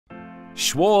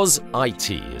Schwarz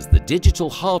IT is the digital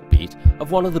heartbeat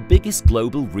of one of the biggest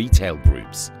global retail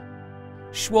groups.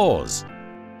 Schwarz.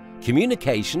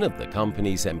 Communication of the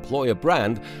company's employer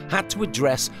brand had to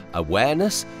address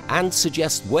awareness and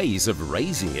suggest ways of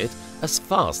raising it as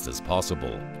fast as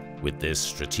possible. With this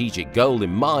strategic goal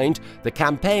in mind, the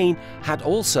campaign had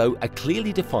also a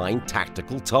clearly defined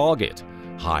tactical target: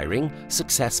 hiring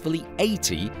successfully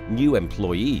 80 new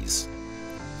employees.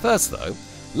 First though,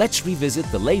 let's revisit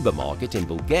the labour market in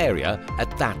Bulgaria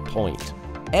at that point.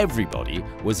 Everybody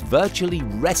was virtually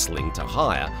wrestling to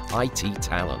hire IT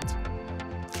talent.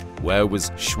 Where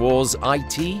was Schwarz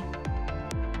IT?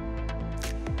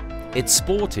 It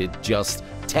sported just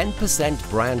 10%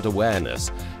 brand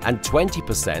awareness and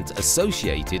 20%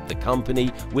 associated the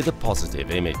company with a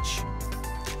positive image.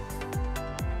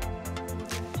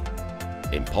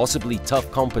 Impossibly tough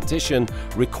competition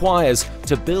requires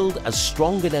to build as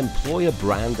strong an employer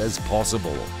brand as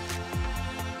possible.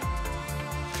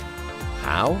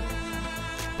 How?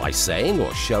 By saying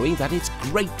or showing that it's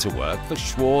great to work for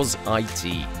Schwarz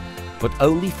IT, but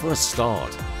only for a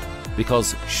start,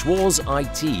 because Schwarz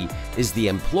IT is the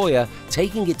employer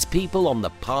taking its people on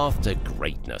the path to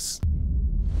greatness.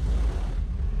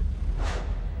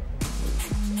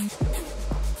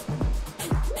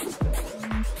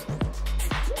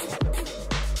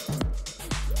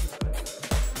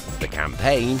 The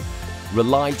campaign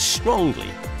relied strongly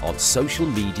on social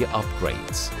media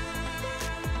upgrades.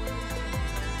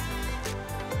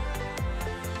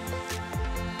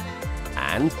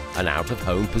 And an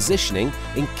out-of-home positioning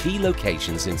in key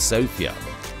locations in Sofia.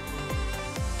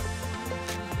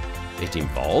 It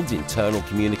involved internal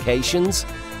communications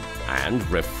and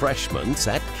refreshments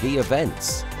at key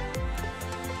events.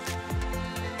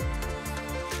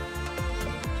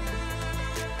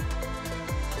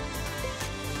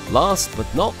 Last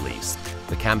but not least,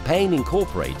 the campaign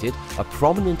incorporated a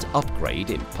prominent upgrade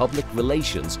in public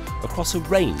relations across a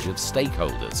range of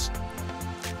stakeholders.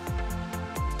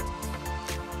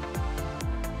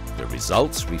 The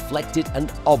results reflected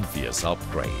an obvious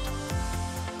upgrade.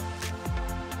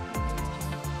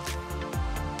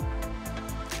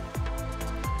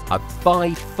 A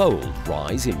 5-fold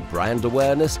rise in brand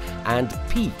awareness and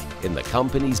peak in the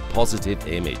company's positive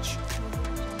image.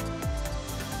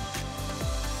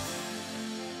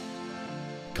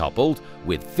 Coupled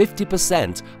with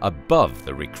 50% above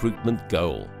the recruitment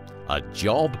goal. A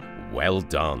job well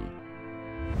done.